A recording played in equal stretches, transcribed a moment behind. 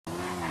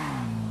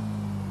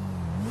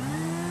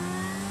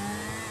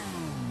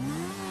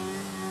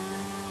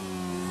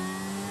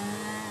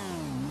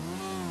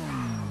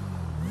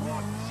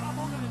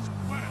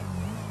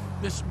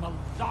this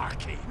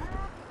malarkey.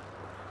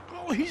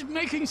 Oh, he's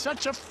making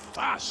such a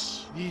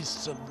fuss, these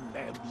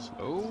celebs.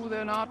 Oh,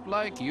 they're not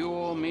like you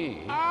or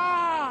me.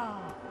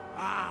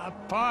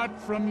 Apart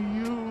from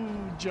you,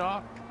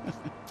 Jock.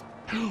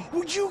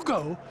 Would you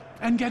go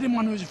and get him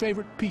one of his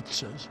favorite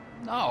pizzas?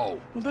 No.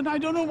 Well, then I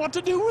don't know what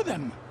to do with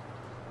him.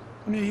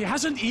 I mean, he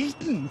hasn't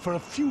eaten for a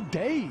few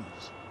days.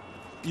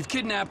 You've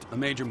kidnapped a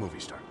major movie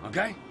star,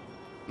 okay?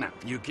 Now,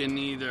 you can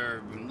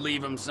either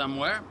leave him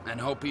somewhere and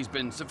hope he's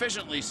been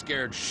sufficiently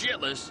scared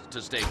shitless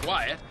to stay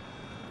quiet,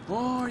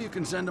 or you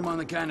can send him on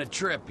the kind of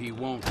trip he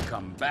won't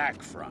come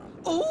back from.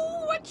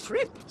 Oh, a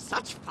trip!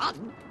 Such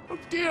fun! Oh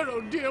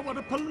dear, what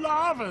a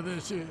palaver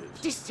this is.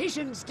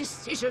 Decisions,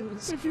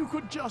 decisions. If you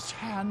could just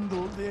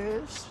handle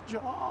this,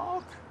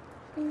 Jock.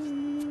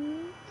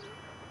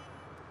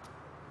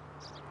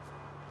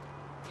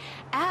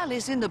 Al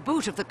is in the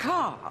boot of the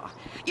car.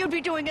 You'd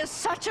be doing us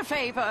such a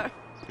favor.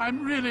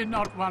 I'm really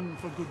not one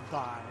for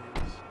goodbyes.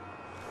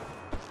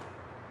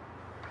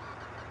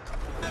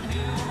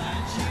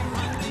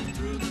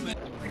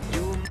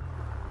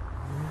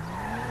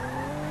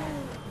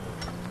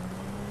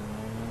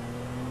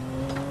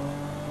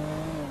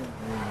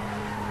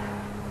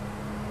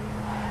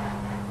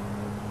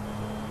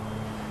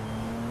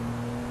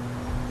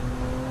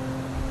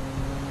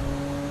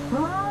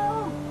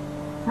 Hello?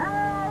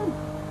 Hey!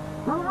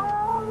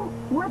 Hello?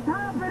 What's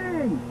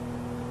happening?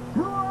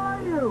 Who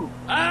are you?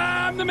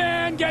 I'm the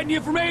man getting you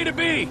from A to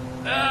B.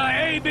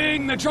 A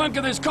being the trunk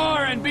of this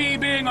car, and B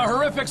being a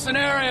horrific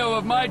scenario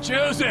of my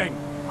choosing.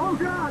 Oh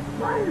God,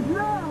 please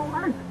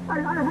no! I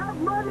have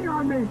money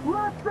on me,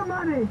 lots of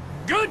money!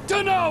 Good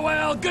to know,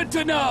 Al, good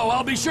to know.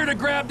 I'll be sure to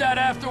grab that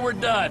after we're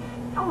done.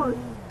 Oh,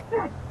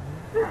 shit!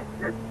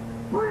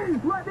 Please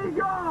let me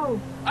go!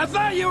 I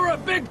thought you were a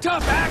big,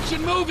 tough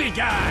action movie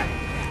guy.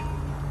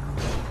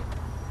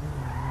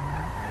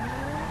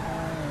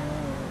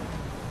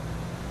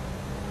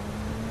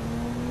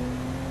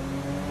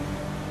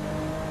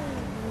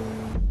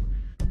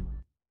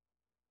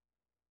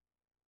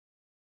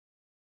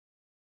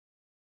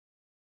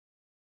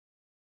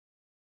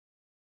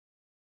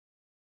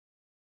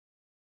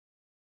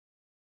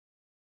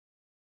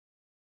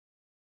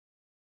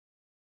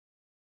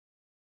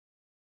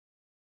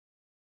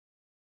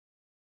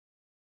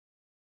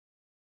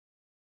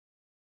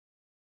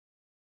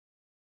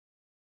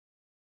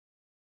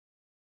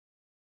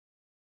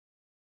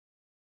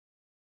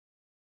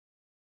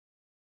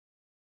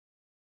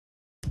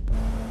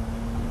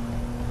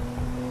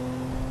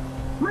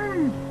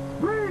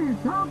 Please,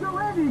 don't do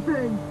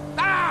anything!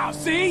 Ow,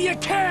 see, you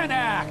can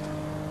act.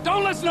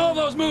 Don't listen to all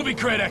those movie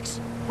critics.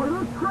 Are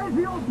those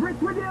crazy old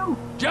Brits with you?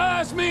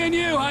 Just me and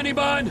you, honey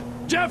bun.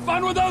 Did you have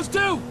fun with those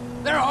two?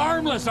 They're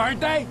harmless, aren't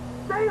they?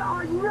 They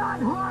are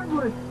not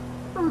harmless!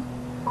 Those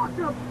fucked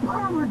up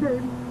parlor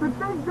games, the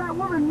things that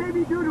woman made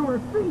me do to her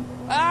feet!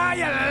 Ah,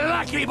 you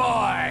lucky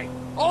boy!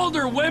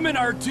 Older women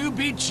are to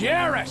be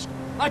cherished,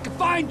 like a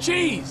fine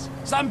cheese.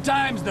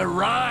 Sometimes the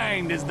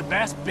rind is the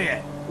best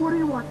bit. What do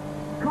you want?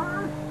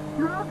 Cars?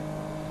 Drugs?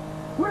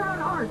 What about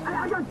art?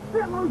 I got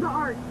shitloads of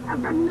art!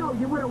 No,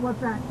 you wouldn't want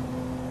that.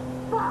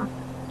 Fuck!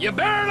 You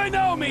barely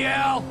know me,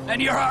 Al,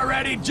 and you're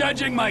already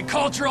judging my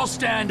cultural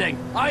standing.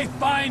 I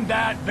find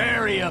that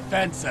very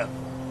offensive.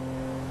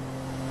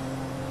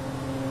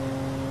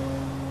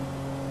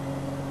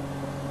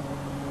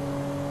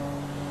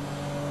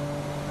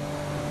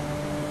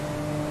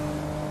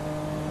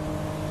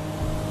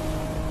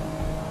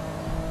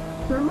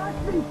 There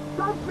must be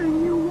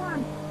something you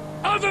want!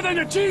 Other than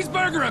a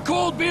cheeseburger, a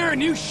cold beer,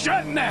 and you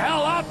shutting the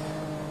hell up,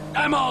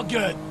 I'm all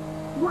good.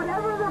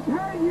 Whatever they're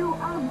paying you,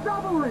 I'll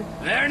double it!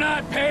 They're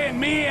not paying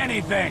me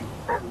anything.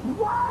 Then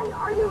why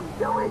are you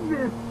doing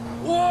this?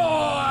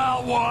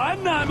 Well,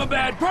 one, I'm a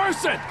bad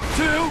person.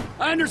 Two,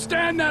 I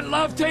understand that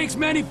love takes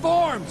many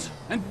forms.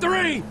 And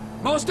three,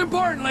 most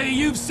importantly,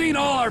 you've seen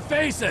all our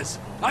faces.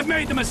 I've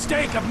made the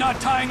mistake of not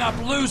tying up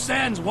loose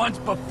ends once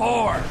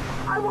before.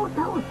 I won't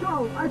tell a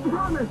soul, I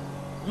promise!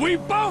 We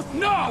both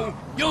know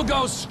you'll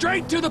go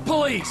straight to the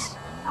police.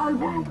 I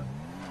won't!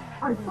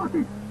 I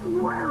fucking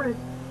swear it!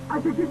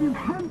 I could give you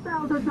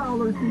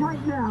 $10,000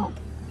 right now!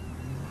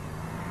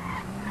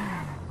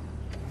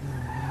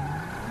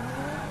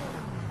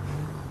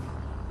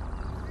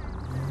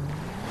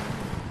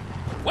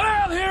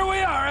 Well, here we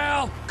are,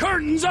 Al.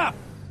 Curtains up.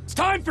 It's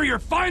time for your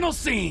final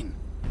scene.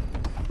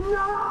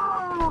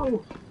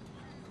 No!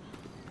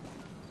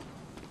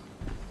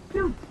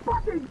 You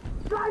fucking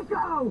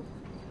psycho!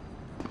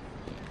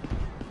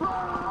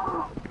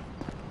 Oh!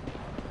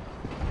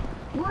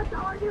 What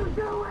are you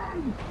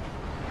doing?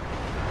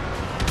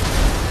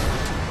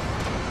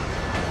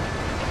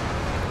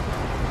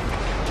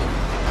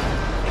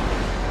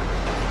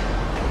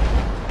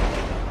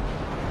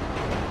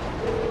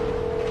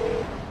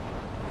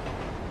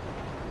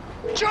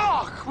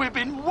 Jock, we've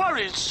been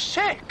worried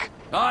sick.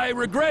 I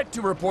regret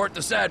to report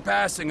the sad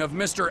passing of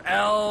Mr.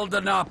 Al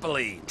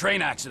Dinopoli.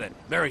 Train accident.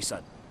 Very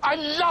sudden. I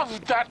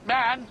loved that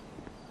man.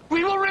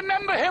 We will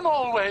remember him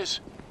always.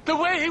 The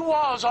way he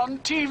was on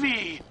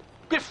TV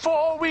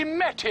before we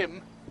met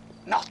him.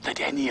 Not that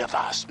any of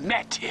us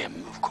met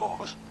him, of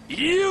course.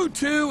 You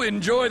two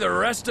enjoy the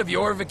rest of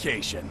your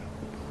vacation.